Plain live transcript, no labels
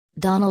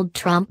Donald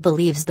Trump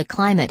believes the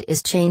climate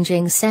is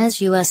changing,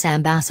 says U.S.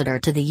 Ambassador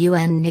to the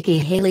UN Nikki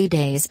Haley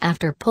days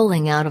after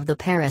pulling out of the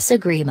Paris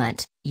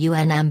Agreement.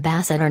 UN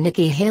Ambassador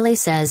Nikki Haley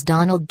says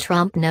Donald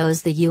Trump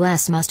knows the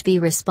U.S. must be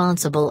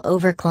responsible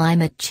over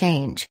climate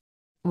change.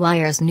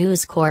 Wires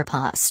News Corp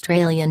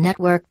Australia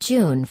Network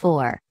June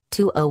 4,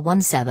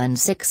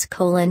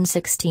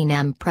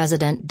 20176:16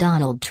 President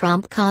Donald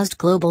Trump caused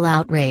global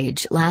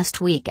outrage last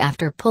week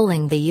after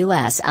pulling the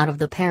U.S. out of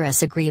the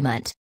Paris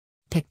Agreement.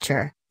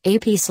 Picture,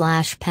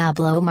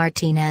 AP/Pablo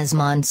Martinez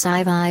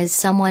Monsiváis.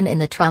 Someone in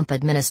the Trump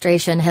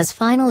administration has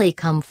finally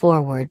come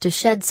forward to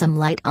shed some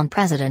light on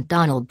President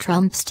Donald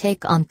Trump's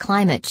take on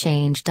climate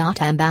change.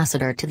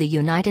 Ambassador to the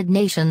United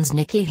Nations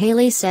Nikki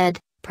Haley said,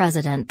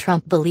 President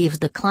Trump believes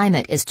the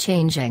climate is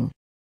changing.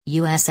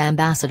 U.S.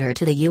 Ambassador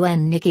to the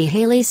UN Nikki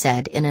Haley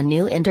said in a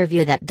new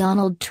interview that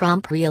Donald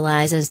Trump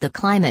realizes the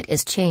climate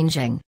is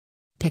changing.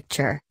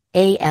 Picture,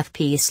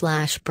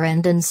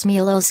 AFP/Brendan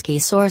Smielowski.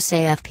 Source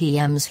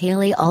AFP.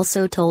 Haley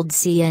also told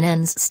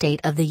CNN's State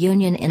of the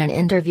Union in an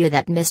interview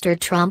that Mr.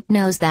 Trump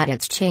knows that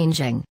it's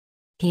changing.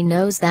 He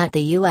knows that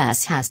the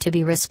U.S. has to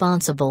be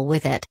responsible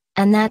with it,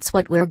 and that's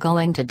what we're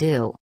going to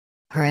do.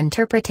 Her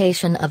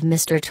interpretation of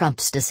Mr.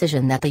 Trump's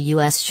decision that the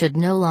U.S. should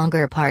no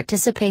longer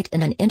participate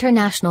in an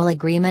international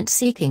agreement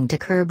seeking to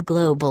curb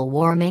global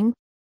warming?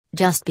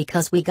 Just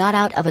because we got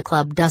out of a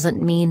club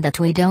doesn't mean that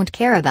we don't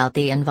care about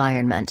the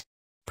environment.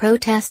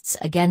 Protests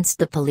against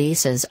the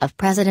policies of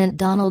President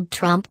Donald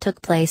Trump took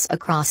place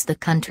across the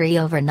country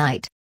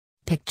overnight.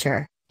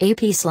 Picture,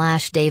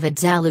 AP/David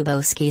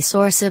Zalubowski.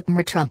 Source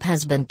Trump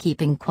has been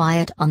keeping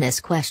quiet on this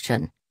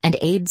question, and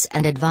aides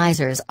and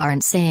advisors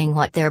aren't saying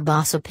what their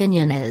boss'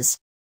 opinion is.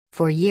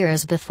 For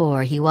years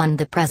before he won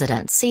the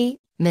presidency,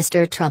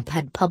 Mr. Trump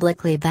had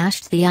publicly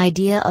bashed the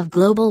idea of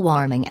global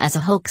warming as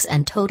a hoax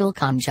and total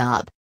con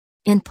job.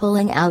 In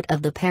pulling out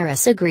of the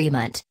Paris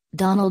Agreement,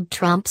 Donald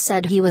Trump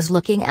said he was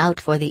looking out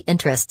for the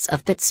interests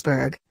of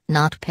Pittsburgh,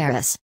 not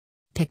Paris.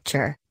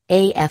 Picture,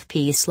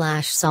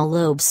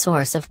 AFP/Solob.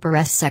 Source of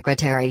Press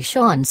Secretary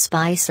Sean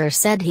Spicer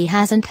said he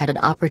hasn't had an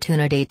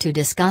opportunity to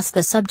discuss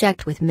the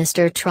subject with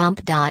Mr.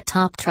 Trump.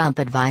 Top Trump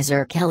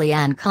advisor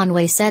Kellyanne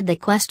Conway said the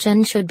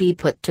question should be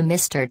put to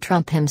Mr.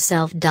 Trump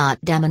himself.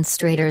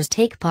 Demonstrators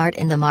take part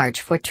in the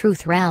March for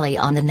Truth rally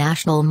on the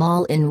National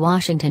Mall in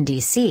Washington,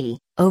 D.C.,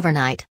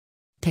 overnight.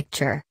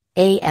 Picture,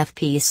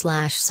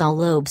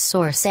 AFP/Solob.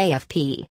 Source AFP.